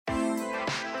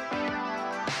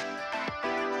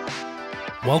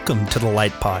Welcome to the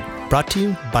Light Pod, brought to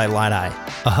you by Light Eye,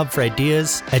 a hub for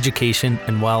ideas, education,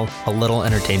 and, well, a little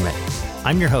entertainment.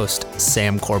 I'm your host,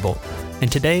 Sam Corbolt,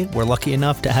 and today we're lucky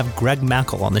enough to have Greg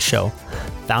Mackel on the show,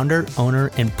 founder, owner,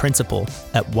 and principal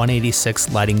at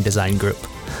 186 Lighting Design Group.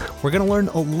 We're going to learn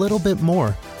a little bit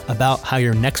more about how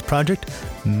your next project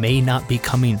may not be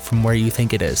coming from where you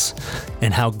think it is,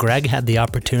 and how Greg had the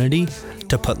opportunity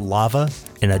to put lava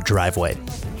in a driveway.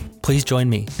 Please join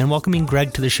me in welcoming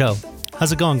Greg to the show.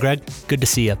 How's it going, Greg? Good to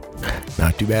see you.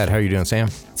 Not too bad. How are you doing, Sam?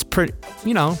 It's pretty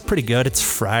good. It's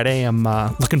Friday. I'm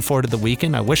looking forward to the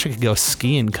weekend. I wish I could go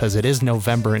skiing because it is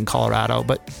November in Colorado,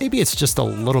 but maybe it's just a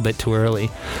little bit too early.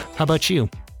 How about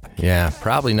you? Yeah,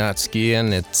 probably not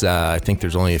skiing. It's I think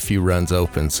there's only a few runs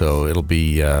open, so it'll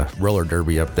be roller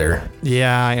derby up there.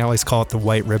 Yeah, I always call it the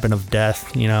white ribbon of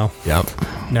death, you know. Yep.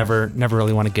 Never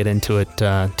really want to get into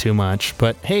it too much.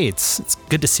 But hey, it's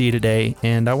good to see you today,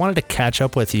 and I wanted to catch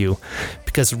up with you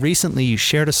because recently you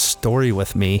shared a story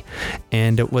with me,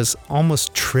 and it was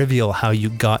almost trivial how you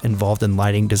got involved in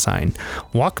lighting design.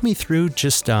 Walk me through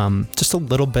just a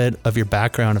little bit of your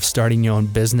background of starting your own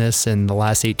business in the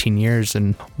last 18 years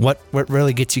and what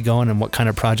really gets you going and what kind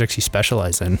of projects you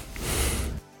specialize in.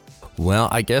 Well,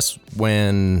 I guess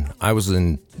when I was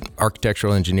in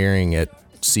architectural engineering at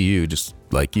CU, just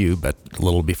like you, but a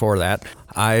little before that,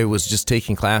 I was just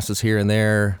taking classes here and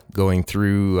there, going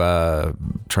through,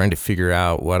 trying to figure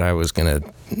out what I was going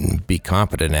to be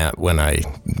competent at when I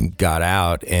got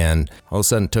out. And all of a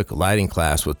sudden took a lighting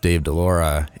class with Dave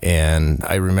DeLaura. And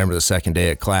I remember the second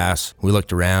day of class, we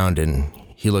looked around and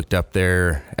he looked up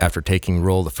there after taking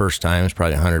roll the first time. There's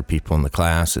probably 100 people in the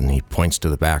class, and he points to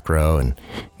the back row and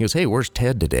he goes, "Hey, where's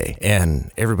Ted today?"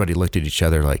 And everybody looked at each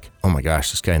other like, "Oh my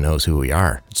gosh, this guy knows who we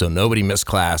are." So nobody missed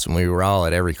class, and we were all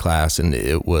at every class, and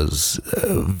it was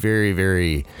very,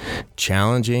 very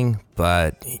challenging,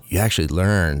 but you actually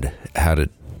learned how to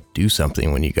do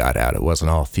something when you got out. It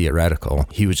wasn't all theoretical.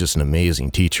 He was just an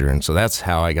amazing teacher. And so that's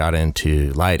how I got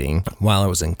into lighting. While I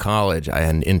was in college, I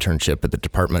had an internship at the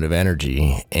Department of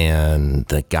Energy, and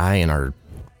the guy in our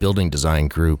building design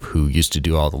group who used to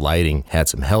do all the lighting had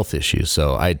some health issues.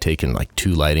 So I had taken like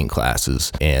 2 lighting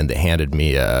classes, and they handed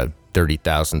me a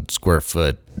 30,000 square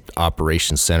foot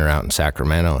operations center out in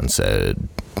Sacramento and said,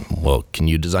 "Well, can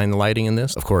you design the lighting in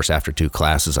this?" Of course, after 2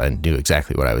 classes, I knew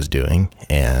exactly what I was doing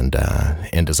and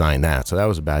designed that. So that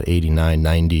was about 89,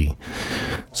 90,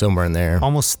 somewhere in there.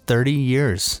 Almost 30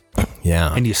 years.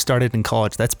 Yeah. And you started in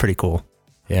college. That's pretty cool.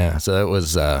 Yeah, so that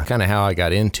was kind of how I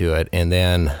got into it, and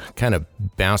then kind of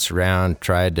bounced around,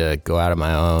 tried to go out on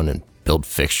my own and build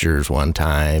fixtures one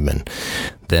time, and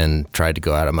then tried to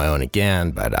go out on my own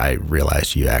again, but I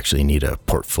realized you actually need a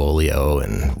portfolio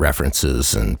and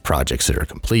references and projects that are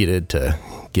completed to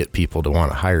get people to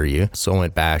want to hire you. So I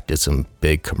went back, did some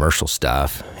big commercial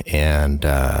stuff, and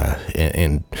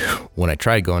when I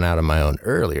tried going out on my own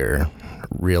earlier,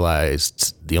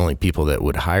 realized the only people that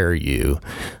would hire you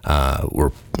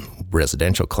were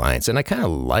residential clients. And I kind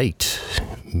of liked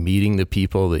meeting the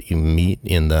people that you meet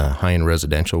in the high-end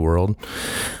residential world.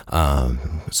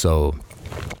 So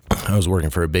I was working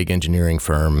for a big engineering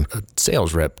firm. A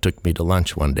sales rep took me to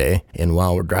lunch one day, and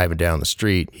while we're driving down the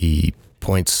street, he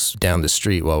points down the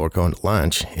street while we're going to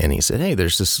lunch, and he said, "Hey,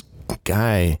 there's this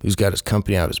guy who's got his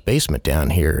company out of his basement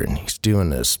down here, and he's doing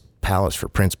this palace for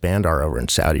Prince Bandar over in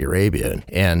Saudi Arabia."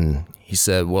 And he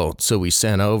said, "Well, so we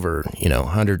sent over,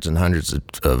 hundreds and hundreds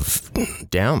of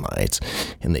downlights,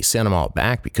 and they sent them all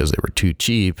back because they were too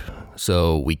cheap.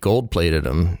 So we gold plated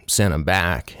them, sent them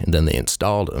back, and then they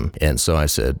installed them." And so I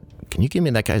said, "Can you give me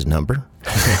that guy's number?"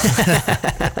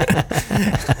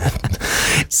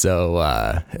 So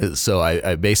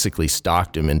I basically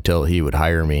stalked him until he would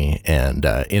hire me, and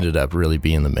ended up really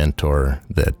being the mentor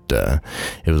that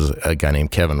it was a guy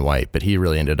named Kevin White, but he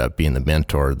really ended up being the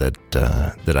mentor that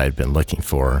I'd been looking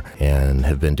for, and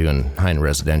have been doing high-end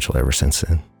residential ever since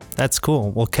then. That's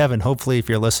cool. Well, Kevin, hopefully if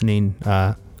you're listening,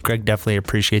 Greg definitely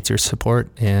appreciates your support,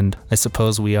 and I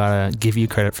suppose we ought to give you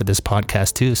credit for this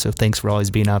podcast too, so thanks for always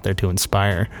being out there to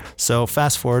inspire. So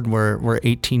fast forward, we're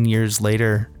 18 years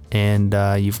later, and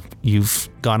you've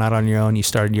gone out on your own. You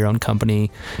started your own company.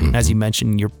 Mm-hmm. As you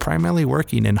mentioned, you're primarily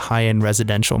working in high-end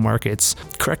residential markets.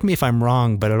 Correct me if I'm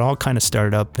wrong, but it all kind of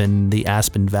started up in the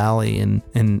Aspen Valley,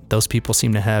 and those people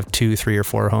seem to have 2, 3, or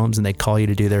 4 homes, and they call you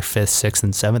to do their 5th, 6th,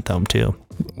 and 7th home too.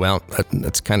 Well,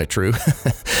 that's kind of true.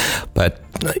 But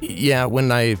yeah,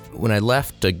 when I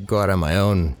left to go out on my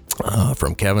own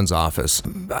from Kevin's office,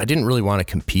 I didn't really want to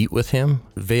compete with him.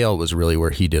 Vail was really where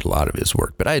he did a lot of his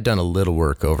work, but I had done a little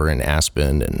work over in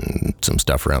Aspen and some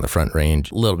stuff around the Front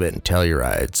Range, a little bit in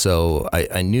Telluride. So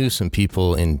I knew some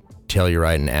people in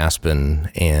Telluride and Aspen,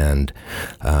 and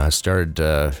started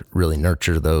to really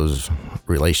nurture those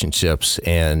relationships.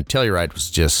 And Telluride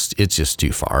was it's just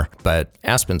too far. But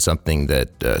Aspen's something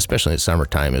that, especially in the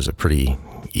summertime, is a pretty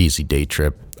easy day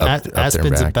trip.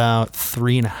 Aspen's about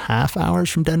 3.5 hours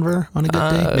from Denver on a good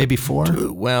day, maybe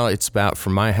 4. Well, it's about,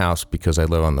 from my house, because I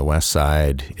live on the west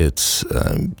side, it's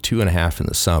 2.5 in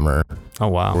the summer. Oh,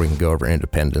 wow. Or we can go over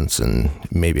Independence and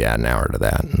maybe add an hour to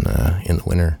that in the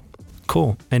winter.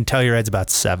 Cool. And Telluride's about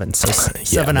 7. So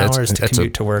 7 hours to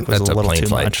commute to work was a little too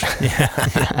much. Yeah,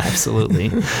 absolutely.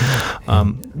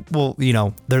 Well,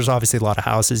 there's obviously a lot of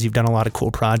houses. You've done a lot of cool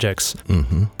projects.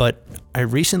 Mm-hmm. But I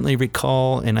recently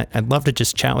recall, and I'd love to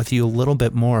just chat with you a little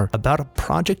bit more about a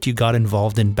project you got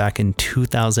involved in back in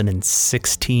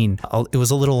 2016. It was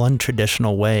a little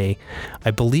untraditional way.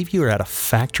 I believe you were at a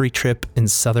factory trip in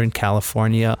Southern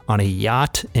California on a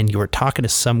yacht, and you were talking to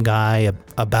some guy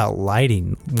about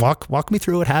lighting. Walk me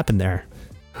through what happened there.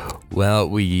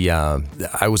 Well,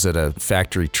 I was at a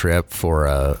factory trip for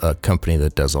a company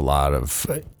that does a lot of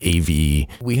AV.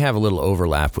 We have a little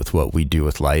overlap with what we do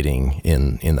with lighting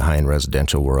in the high-end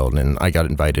residential world, and I got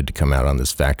invited to come out on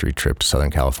this factory trip to Southern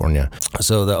California.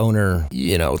 So the owner,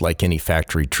 like any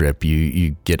factory trip,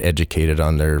 you get educated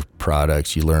on their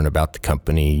products, you learn about the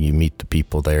company, you meet the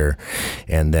people there,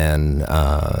 and then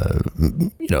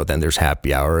then there's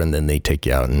happy hour, and then they take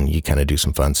you out and you kind of do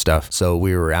some fun stuff. So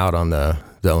we were out on the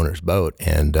owner's boat,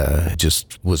 and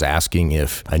just was asking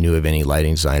if I knew of any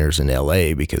lighting designers in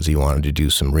LA, because he wanted to do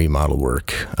some remodel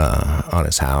work on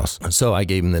his house. So I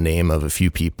gave him the name of a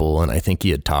few people, and I think he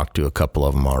had talked to a couple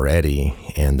of them already,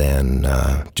 and then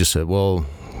just said, well,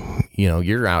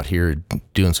 you're out here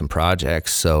doing some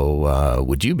projects, so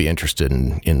would you be interested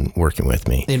in working with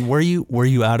me? And were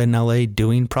you out in LA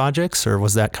doing projects, or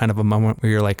was that kind of a moment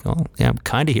where you're like, oh yeah, I'm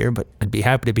kind of here, but I'd be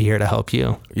happy to be here to help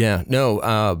you? Yeah,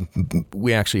 no,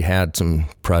 we actually had some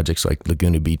projects like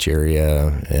Laguna Beach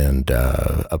area and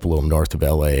up a little north of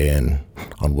LA and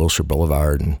on Wilshire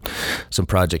Boulevard, and some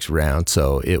projects around.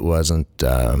 So it wasn't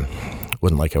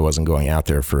like I wasn't going out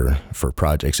there for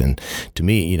projects. And to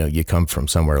me, you come from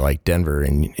somewhere like Denver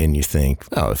and you think,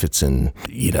 oh, if it's in,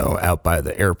 out by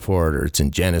the airport, or it's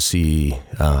in Genesee,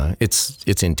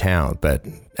 it's in town. But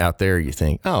out there you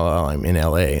think, oh, well, I'm in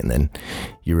LA. And then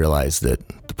you realize that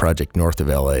the project north of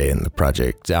LA and the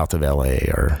project south of LA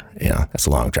are, that's a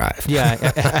long drive. Yeah,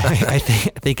 I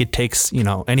think it takes,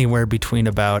 anywhere between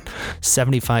about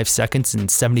 75 seconds and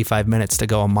 75 minutes to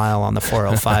go a mile on the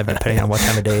 405, depending on what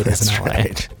time of day it is in LA.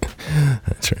 Right.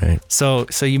 That's right. So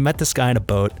you met this guy on a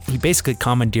boat. He basically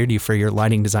commandeered you for your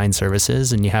lighting design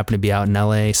services, and you happened to be out in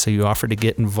LA, so you offered to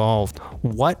get involved.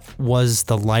 What was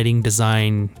the lighting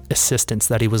design assistance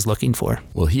that he was looking for?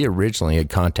 Well, he originally had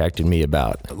contacted me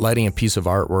about lighting a piece of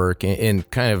artwork and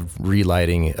kind of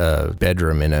relighting a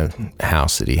bedroom in a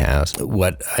house that he has.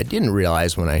 What I didn't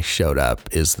realize when I showed up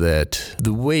is that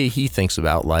the way he thinks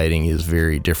about lighting is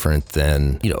very different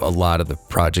than, a lot of the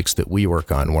projects that we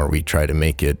work on, where we try to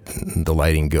make the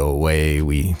lighting go away.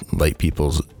 We light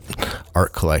people's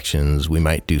art collections. We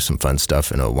might do some fun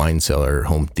stuff in a wine cellar,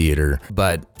 home theater.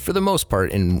 But for the most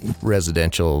part, in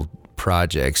residential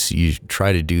projects, you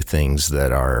try to do things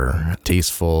that are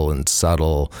tasteful and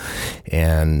subtle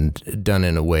and done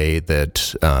in a way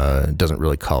that doesn't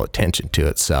really call attention to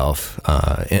itself,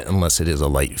 unless it is a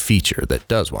light feature that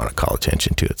does want to call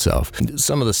attention to itself.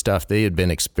 Some of the stuff, they had been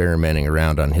experimenting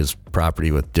around on his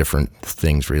property with different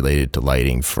things related to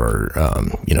lighting for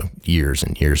years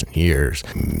and years and years.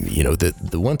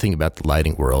 The one thing about the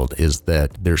lighting world is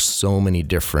that there's so many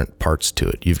different parts to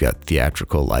it. You've got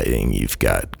theatrical lighting, you've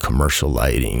got commercial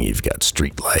lighting, you've got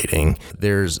street lighting.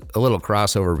 There's a little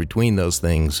crossover between those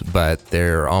things, but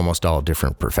they're almost all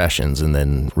different professions, and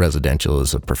then residential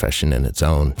is a profession in its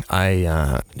own.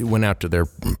 I went out to their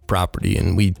property,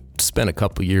 and we spent a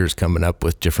couple years coming up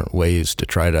with different ways to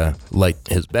try to light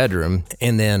his bedroom.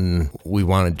 And then we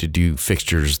wanted to do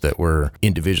fixtures that were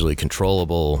individually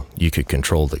controllable. You could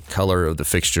control the color of the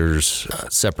fixtures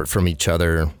separate from each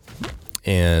other,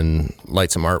 and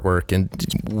light some artwork, and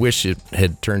wish it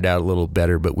had turned out a little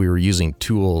better, but we were using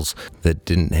tools that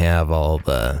didn't have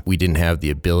we didn't have the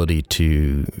ability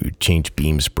to change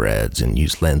beam spreads and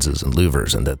use lenses and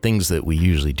louvers and the things that we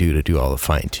usually do to do all the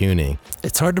fine tuning.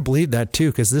 It's hard to believe that too,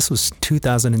 because this was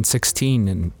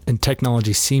 2016 and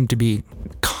technology seemed to be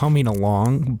coming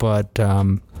along, but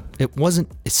it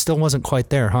still wasn't quite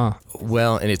there, huh?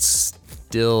 Well, and it's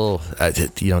still,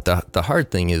 the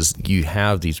hard thing is you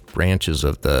have these branches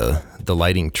of the the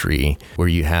lighting tree, where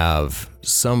you have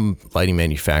some lighting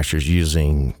manufacturers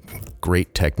using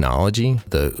great technology,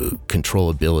 the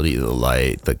controllability of the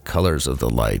light, the colors of the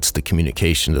lights, the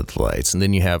communication of the lights. And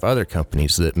then you have other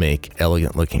companies that make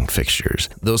elegant looking fixtures.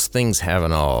 Those things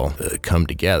haven't all come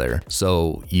together.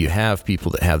 So you have people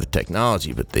that have the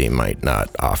technology, but they might not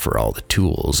offer all the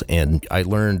tools. And I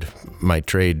learned my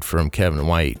trade from Kevin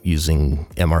White using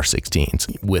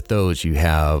MR16s. With those, you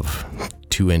have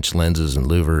 2-inch lenses and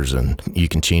louvers, and you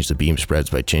can change the beam spreads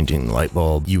by changing the light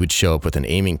bulb. You would show up with an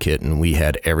aiming kit, and we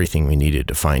had everything we needed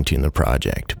to fine-tune the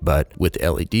project. But with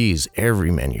LEDs,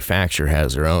 every manufacturer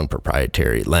has their own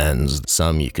proprietary lens.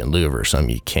 Some you can louver, some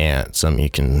you can't. Some you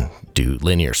can do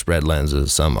linear spread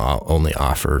lenses. Some only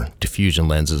offer diffusion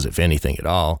lenses, if anything at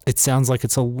all. It sounds like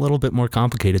it's a little bit more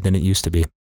complicated than it used to be.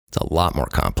 It's a lot more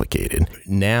complicated.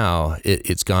 Now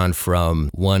it's gone from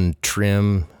one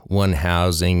trim, one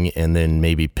housing, and then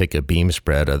maybe pick a beam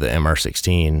spread of the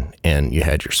MR16 and you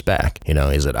had your spec.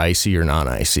 Is it IC or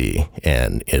non-IC?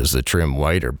 And is the trim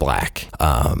white or black?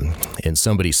 And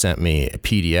somebody sent me a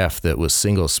PDF that was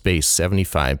single space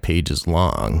 75 pages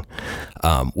long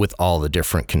with all the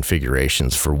different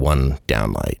configurations for one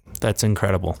downlight. That's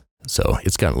incredible. So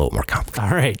it's gotten a little more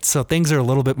complicated. All right. So things are a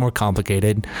little bit more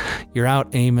complicated. You're out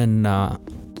aiming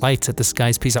lights at this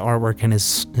guy's piece of artwork in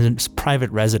his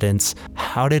private residence.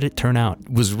 How did it turn out?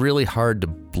 It was really hard to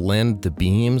blend the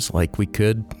beams like we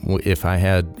could if I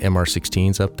had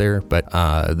MR16s up there. But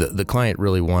the client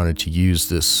really wanted to use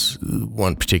this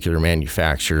one particular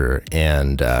manufacturer,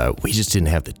 and we just didn't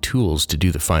have the tools to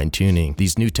do the fine tuning.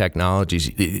 These new technologies,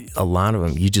 a lot of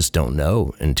them you just don't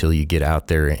know until you get out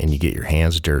there and you get your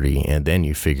hands dirty, and then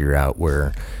you figure out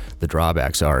where the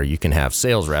drawbacks are. You can have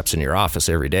sales reps in your office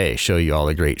every day show you all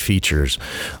the great features,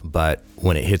 but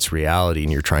when it hits reality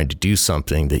and you're trying to do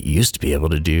something that you used to be able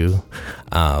to do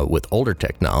with older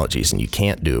technologies and you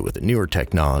can't do it with the newer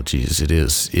technologies, it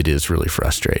is really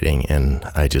frustrating. And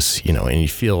I just, and you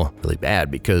feel really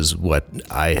bad because what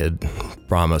I had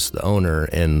promised the owner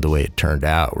and the way it turned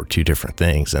out were two different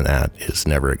things, and that is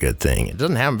never a good thing. It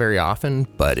doesn't happen very often,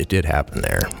 but it did happen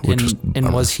there.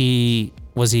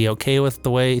 Was he okay with the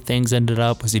way things ended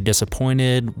up? Was he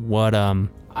disappointed? What kind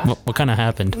of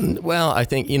happened? Well, I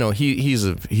think he's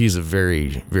a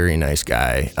very, very nice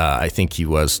guy. I think he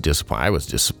was disappointed. I was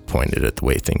disappointed at the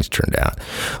way things turned out,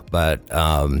 but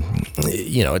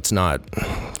it's not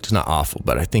awful.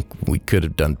 But I think we could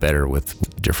have done better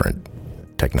with different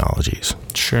technologies.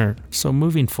 Sure. So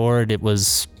moving forward, it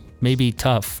was maybe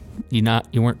tough. You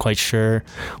weren't quite sure,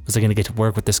 was I going to get to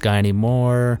work with this guy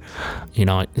anymore?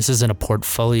 This isn't a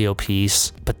portfolio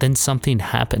piece, but then something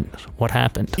happened. What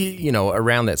happened?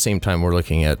 Around that same time we're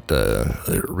looking at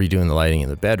redoing the lighting in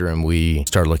the bedroom, we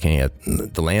started looking at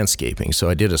the landscaping. So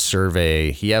I did a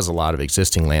survey. He has a lot of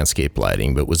existing landscape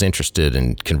lighting, but was interested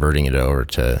in converting it over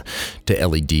to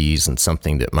LEDs and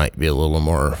something that might be a little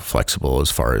more flexible as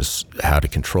far as how to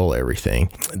control everything.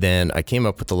 Then I came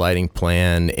up with the lighting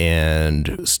plan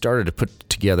and started to put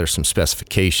together some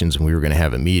specifications, and we were going to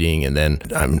have a meeting. And then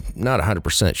I'm not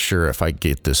 100% sure if I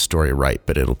get this story right,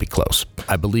 but it'll be close.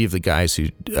 I believe the guys who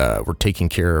were taking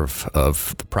care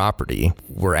of the property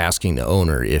were asking the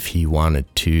owner if he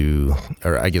wanted to,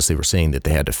 or I guess they were saying that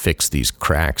they had to fix these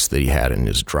cracks that he had in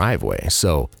his driveway.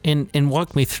 So and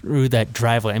walk me through that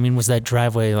driveway. I mean, was that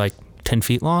driveway like 10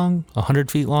 feet long,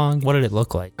 100 feet long? What did it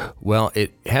look like? Well,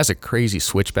 it has a crazy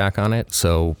switchback on it.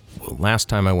 So last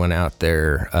time I went out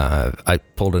there, I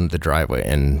pulled into the driveway,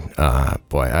 and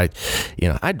I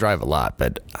drive a lot,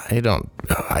 but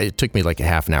it took me like a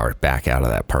half an hour to back out of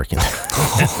that parking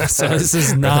lot. So this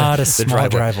is not a small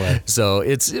driveway. So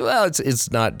it's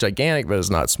not gigantic, but it's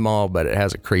not small, but it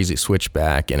has a crazy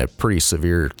switchback and a pretty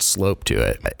severe slope to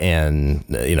it, and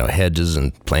hedges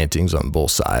and plantings on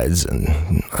both sides, and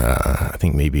I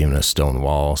think maybe even a stone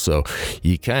wall. So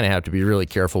you kind of have to be really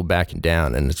careful backing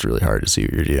down, and it's really hard to see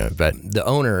what you're doing. But the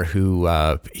owner, who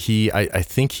I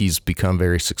think he's become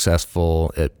very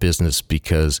successful at business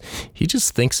because he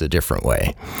just thinks a different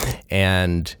way.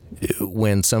 And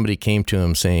when somebody came to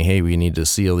him saying, hey, we need to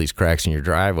seal these cracks in your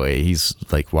driveway, he's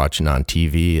like watching on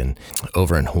TV and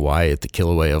over in Hawaii at the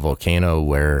Kilauea volcano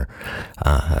where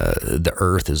the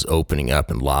earth is opening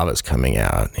up and lava's coming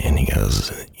out. And he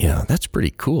goes, that's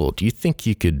pretty cool. Do you think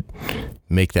you could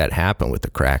make that happen with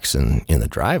the cracks in the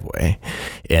driveway?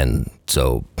 And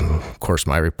so, of course,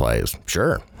 my reply is,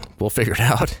 sure, we'll figure it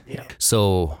out. Yeah.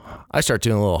 So I start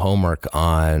doing a little homework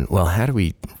on, well, how do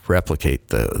we replicate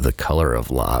the color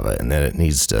of lava? And then it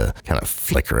needs to kind of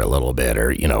flicker a little bit,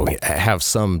 or, have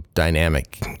some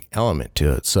dynamic element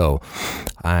to it. So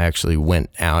I actually went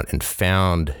out and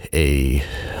found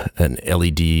an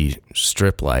LED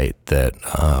strip light that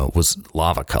was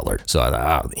lava colored. So I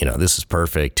thought, this is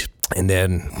perfect. And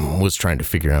then was trying to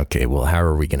figure out, okay, well, how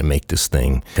are we going to make this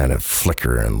thing kind of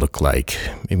flicker and look like,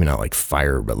 maybe not like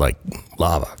fire, but like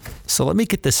lava? So let me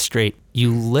get this straight.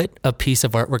 You lit a piece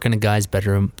of artwork in a guy's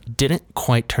bedroom, didn't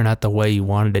quite turn out the way you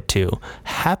wanted it to,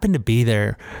 happened to be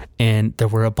there, and there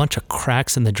were a bunch of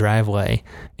cracks in the driveway,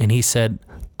 and he said,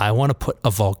 I want to put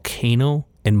a volcano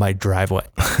in my driveway.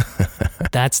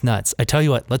 That's nuts. I tell you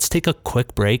what, let's take a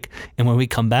quick break, and when we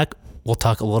come back, we'll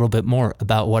talk a little bit more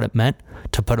about what it meant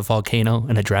to put a volcano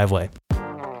in a driveway.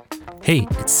 Hey,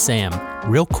 it's Sam.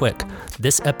 Real quick,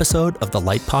 this episode of The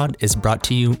Light Pod is brought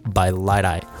to you by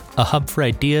Light-Eye, a hub for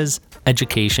ideas,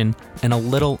 education, and a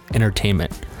little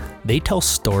entertainment. They tell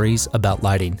stories about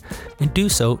lighting and do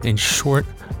so in short,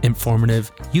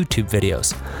 informative YouTube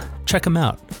videos. Check them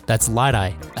out. That's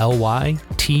Light-Eye, Lytei.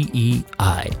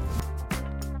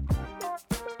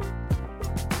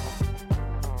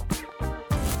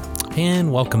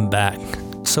 And welcome back.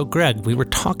 So Greg, we were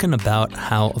talking about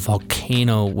how a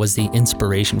volcano was the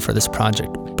inspiration for this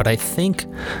project, but I think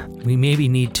we maybe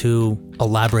need to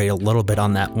elaborate a little bit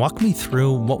on that. Walk me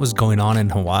through what was going on in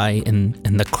Hawaii and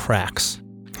the cracks.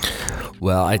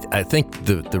 Well, I think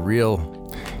the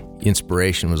real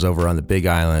inspiration was over on the Big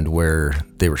Island, where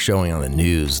they were showing on the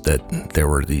news that there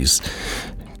were these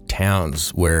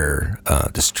towns where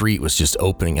the street was just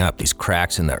opening up. These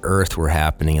cracks in the earth were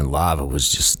happening, and lava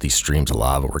was just, these streams of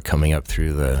lava were coming up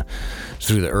through the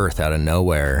earth out of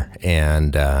nowhere.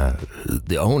 And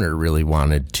the owner really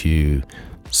wanted to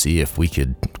see if we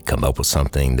could come up with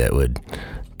something that would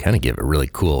kind of give a really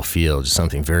cool feel, just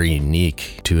something very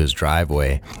unique to his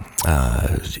driveway.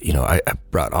 I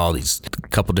brought all these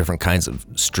couple different kinds of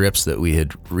strips that we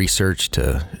had researched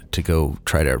to go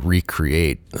try to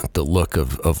recreate the look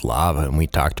of lava. And we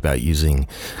talked about using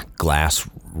glass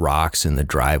rocks in the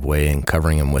driveway and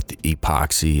covering them with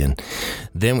epoxy. And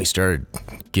then we started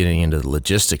getting into the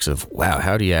logistics of, wow,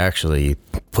 how do you actually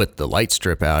put the light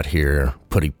strip out here,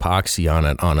 put epoxy on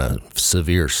it on a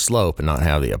severe slope and not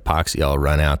have the epoxy all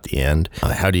run out the end?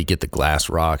 How do you get the glass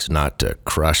rocks not to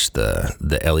crush the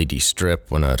LED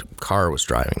strip when a car was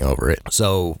driving over it?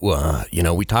 So,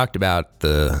 we talked about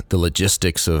the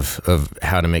logistics of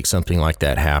how to make something like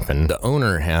that happen. The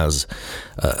owner has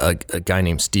a guy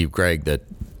named Steve Gregg that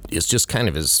is just kind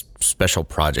of his special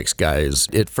projects guy.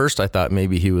 At first I thought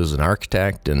maybe he was an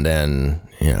architect, and then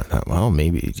I thought, well,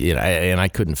 maybe, and I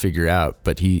couldn't figure out,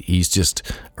 but he's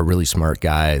just a really smart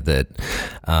guy that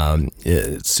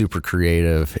is super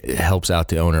creative, helps out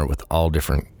the owner with all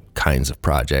different kinds of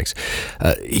projects.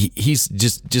 He's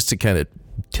just to kind of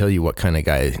tell you what kind of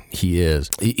guy he is.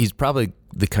 He's probably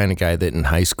the kind of guy that in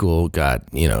high school got,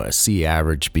 a C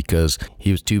average because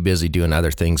he was too busy doing other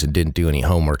things and didn't do any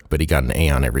homework, but he got an A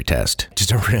on every test.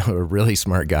 Just a really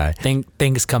smart guy.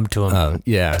 Things come to him.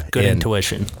 Good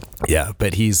intuition. Yeah,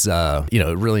 but he's,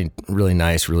 really, really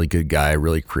nice, really good guy,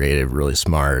 really creative, really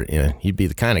smart. He'd be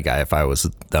the kind of guy, if I was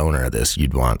the owner of this,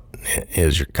 you'd want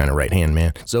as your kind of right-hand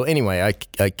man. So anyway,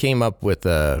 I came up with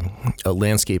a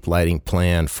landscape lighting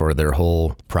plan for their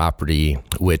whole property,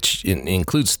 which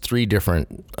includes 3 different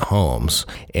homes.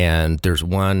 And there's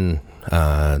one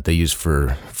they use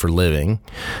for living,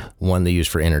 one they use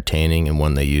for entertaining, and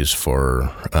one they use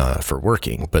for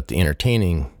working. But the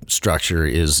entertaining structure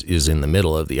is in the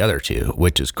middle of the other 2,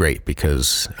 which is great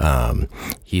because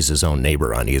he's his own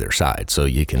neighbor on either side, so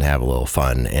you can have a little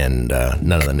fun, and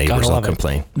none of the neighbors will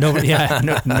complain. Nobody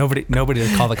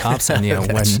to call the cops on you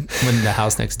when the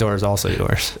house next door is also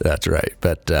yours. That's right.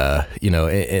 But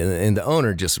and the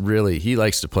owner just really, he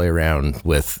likes to play around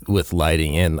with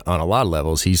lighting, and on a lot of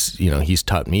levels, he's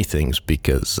taught me things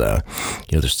because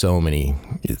there's so many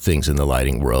things in the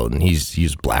lighting world, and he's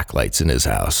used black lights in his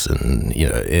house, and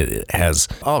it has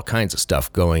all kinds of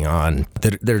stuff going on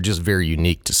that are just very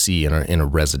unique to see in a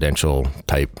residential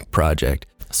type project.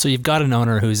 So you've got an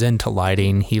owner who's into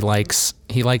lighting. He likes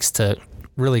to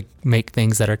really make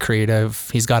things that are creative.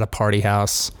 He's got a party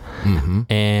house,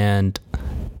 and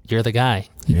you're the guy.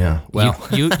 Yeah. Well,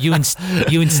 you and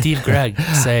Steve Gregg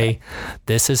say,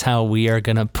 this is how we are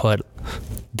going to put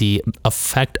the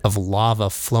effect of lava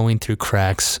flowing through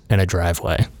cracks in a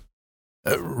driveway.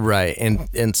 Right.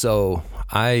 And so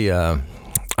I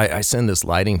send this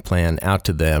lighting plan out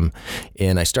to them,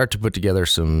 and I start to put together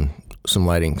some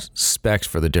lighting specs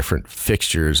for the different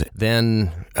fixtures.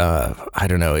 Then, I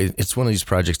don't know, it's one of these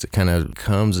projects that kind of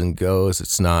comes and goes.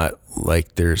 It's not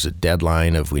like there's a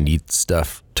deadline of we need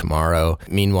stuff tomorrow.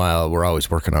 Meanwhile, we're always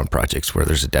working on projects where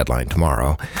there's a deadline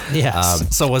tomorrow.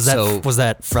 Yes. So was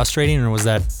that frustrating, or was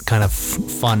that kind of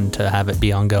fun to have it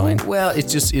be ongoing? Well,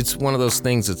 it's one of those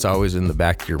things that's always in the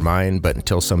back of your mind, but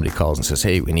until somebody calls and says,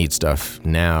 hey, we need stuff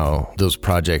now, those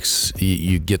projects,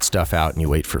 you get stuff out and you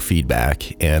wait for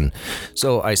feedback. And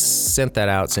so I sent that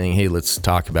out saying, hey, let's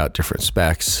talk about different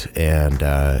specs, and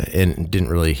didn't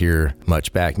really hear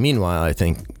much back. Meanwhile, I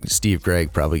think Steve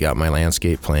Gregg probably got my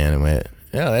landscape plan and went,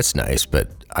 yeah, that's nice, but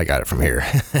I got it from here.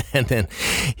 And then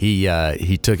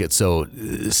he took it. So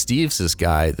Steve's this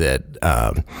guy that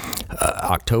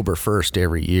October 1st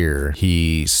every year,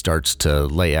 he starts to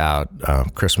lay out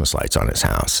Christmas lights on his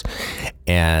house.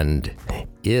 And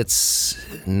it's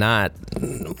not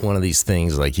one of these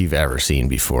things like you've ever seen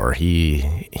before. He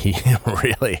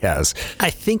really has. I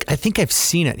think I've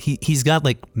seen it. He's got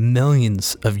like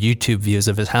millions of YouTube views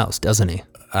of his house, doesn't he?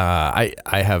 I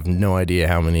have no idea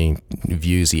how many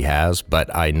views he has,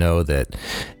 but I know that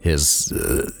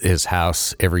his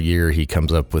house, every year he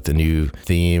comes up with a new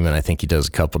theme, and I think he does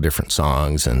a couple different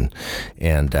songs and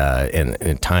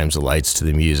times the lights to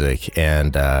the music,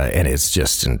 and it's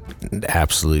just an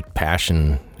absolute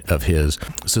passion of his.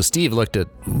 So Steve looked at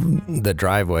the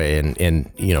driveway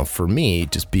and for me,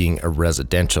 just being a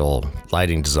residential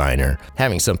lighting designer,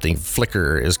 having something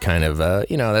flicker is kind of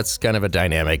that's kind of a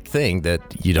dynamic thing that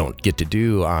you don't get to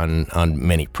do on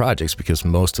many projects, because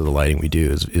most of the lighting we do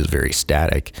is very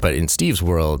static. But in Steve's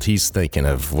world, he's thinking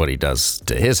of what he does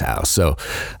to his house. So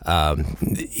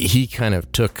he kind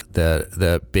of took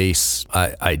the base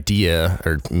idea,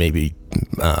 or maybe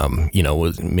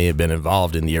may have been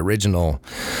involved in the original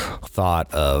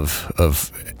thought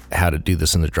of how to do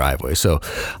this in the driveway. So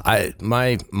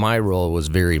my role was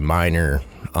very minor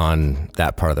on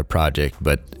that part of the project,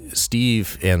 but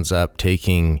Steve ends up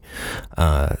taking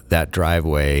that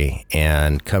driveway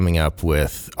and coming up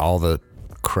with all the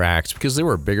cracks, because there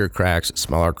were bigger cracks,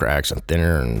 smaller cracks, and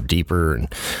thinner and deeper,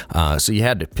 and so you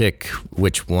had to pick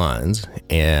which ones,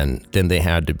 and then they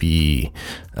had to be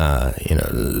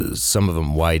some of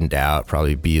them widened out,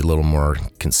 probably be a little more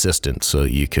consistent, so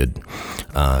you could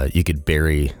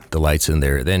bury the lights in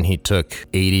there. Then he took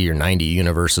 80 or 90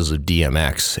 universes of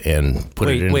DMX and put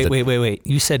it in. Wait!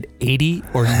 You said 80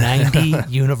 or 90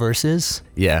 universes?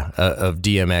 Yeah, of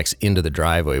DMX into the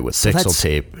driveway with pixel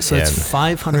tape. So it's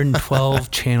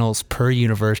 512 channels per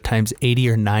universe times 80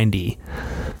 or 90.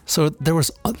 So there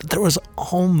was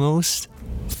almost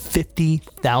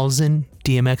 50,000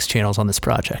 DMX channels on this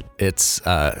project. It's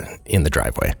in the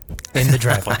driveway. In the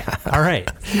driveway. All right.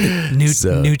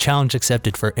 New challenge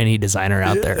accepted for any designer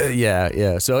out there.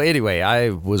 Yeah. So anyway, I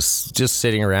was just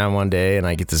sitting around one day, and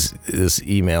I get this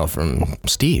email from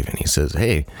Steve, and he says,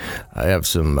 "Hey, I have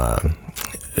some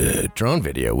drone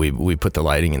video. We put the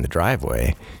lighting in the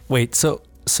driveway." Wait, so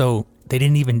they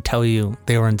didn't even tell you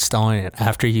they were installing it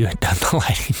after you had done the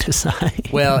lighting design?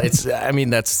 Well,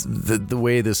 that's the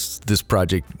way this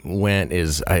project went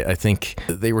is I think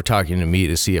they were talking to me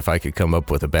to see if I could come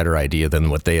up with a better idea than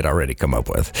what they had already come up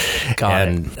with.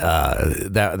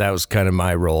 That was kind of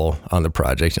my role on the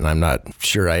project, and I'm not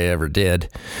sure I ever did,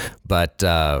 but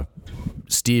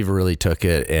Steve really took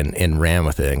it and ran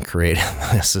with it and created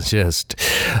this. It's just,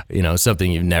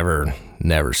 something you've never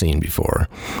seen before.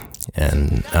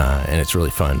 And it's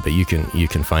really fun, but you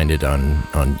can find it on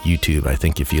YouTube. I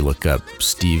think if you look up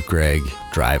Steve Gregg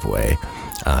Driveway,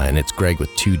 and it's Gregg with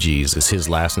 2 G's is his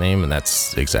last name, and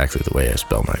that's exactly the way I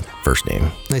spell my first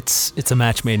name. It's a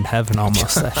match made in heaven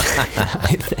almost. I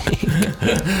think.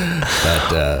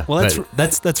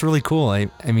 That's really cool. I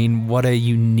mean, what a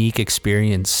unique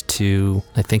experience to.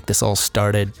 I think this all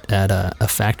started at a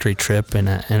factory trip and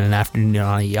an afternoon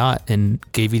on a yacht, and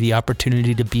gave you the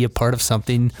opportunity to be a part of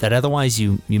something that otherwise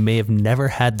you may have never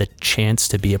had the chance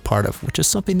to be a part of, which is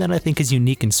something that I think is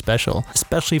unique and special,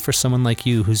 especially for someone like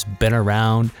you who's been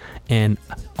around and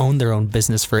owned their own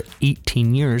business for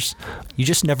 18 years. You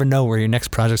just never know where your next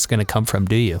project's going to come from,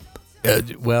 do you?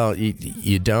 Well,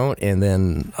 you don't, and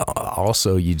then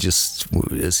also you just,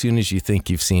 as soon as you think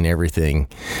you've seen everything,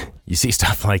 you see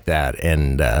stuff like that,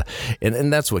 and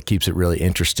that's what keeps it really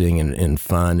interesting and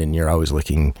fun, and you're always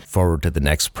looking forward to the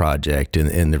next project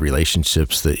and the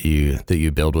relationships that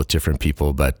you build with different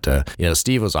people. But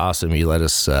Steve was awesome. He let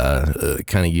us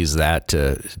kind of use that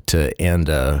to end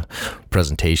a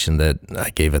presentation that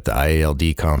I gave at the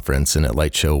IALD conference and at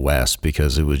Light Show West,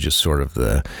 because it was just sort of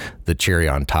the cherry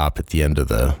on top at the end of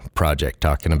the project,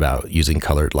 talking about using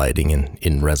colored lighting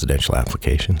in residential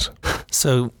applications.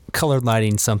 So colored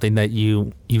lighting something that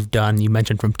you've done, you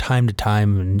mentioned from time to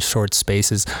time in short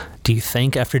spaces. Do you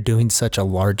think after doing such a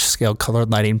large scale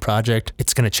colored lighting project,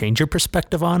 it's going to change your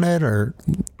perspective on it or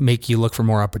make you look for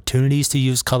more opportunities to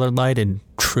use colored light in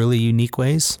truly unique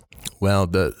ways? Well,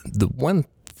 the one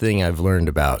thing I've learned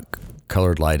about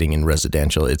colored lighting in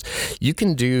residential is you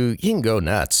can go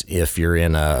nuts if you're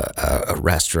in a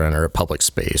restaurant or a public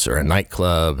space or a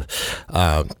nightclub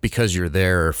because you're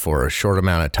there for a short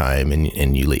amount of time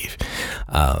and you leave.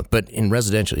 But in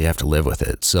residential, you have to live with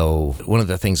it. So one of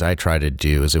the things I try to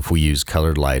do is if we use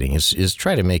colored lighting is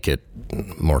try to make it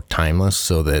more timeless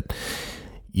so that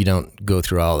you don't go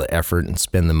through all the effort and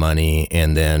spend the money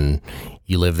and then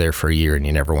you live there for a year and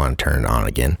you never want to turn it on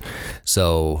again.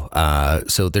 So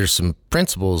there's some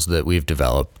principles that we've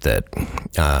developed that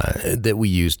we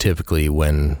use typically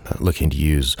when looking to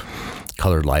use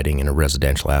colored lighting in a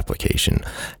residential application.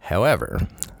 However,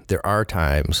 there are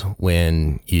times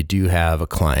when you do have a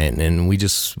client, and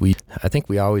I think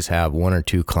we always have one or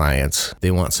two clients.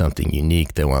 They want something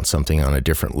unique. They want something on a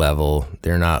different level.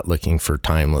 They're not looking for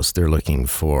timeless. They're looking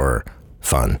for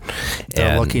fun.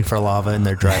 They're looking for lava in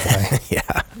their driveway. Yeah.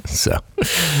 So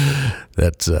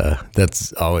that's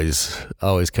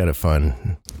always kind of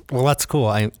fun. Well, that's cool.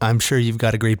 I'm sure you've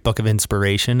got a great book of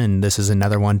inspiration, and this is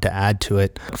another one to add to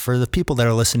it. For the people that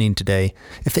are listening today,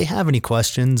 if they have any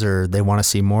questions or they want to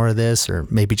see more of this or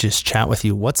maybe just chat with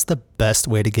you, what's the best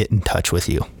way to get in touch with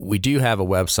you? We do have a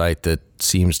website that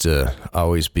seems to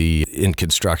always be in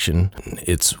construction.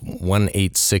 It's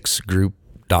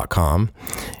 186group.com,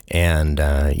 and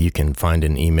you can find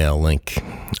an email link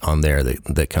on there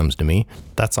that comes to me.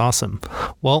 That's awesome.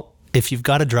 Well, if you've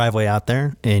got a driveway out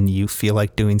there and you feel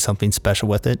like doing something special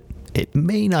with it, it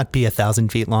may not be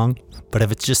 1,000 feet long, but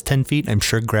if it's just 10 feet, I'm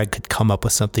sure Greg could come up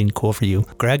with something cool for you.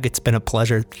 Greg, it's been a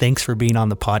pleasure. Thanks for being on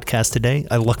the podcast today.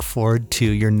 I look forward to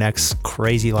your next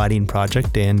crazy lighting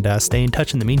project, and stay in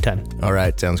touch in the meantime. All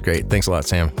right. Sounds great. Thanks a lot,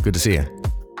 Sam. Good to see you.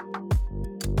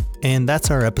 And that's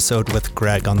our episode with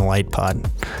Greg on the Light Pod.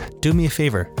 Do me a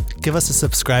favor, give us a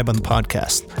subscribe on the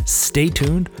podcast. Stay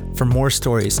tuned for more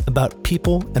stories about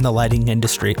people in the lighting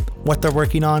industry, what they're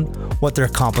working on, what their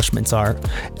accomplishments are,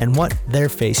 and what they're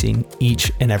facing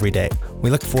each and every day.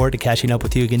 We look forward to catching up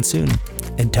with you again soon.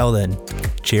 Until then,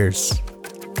 cheers.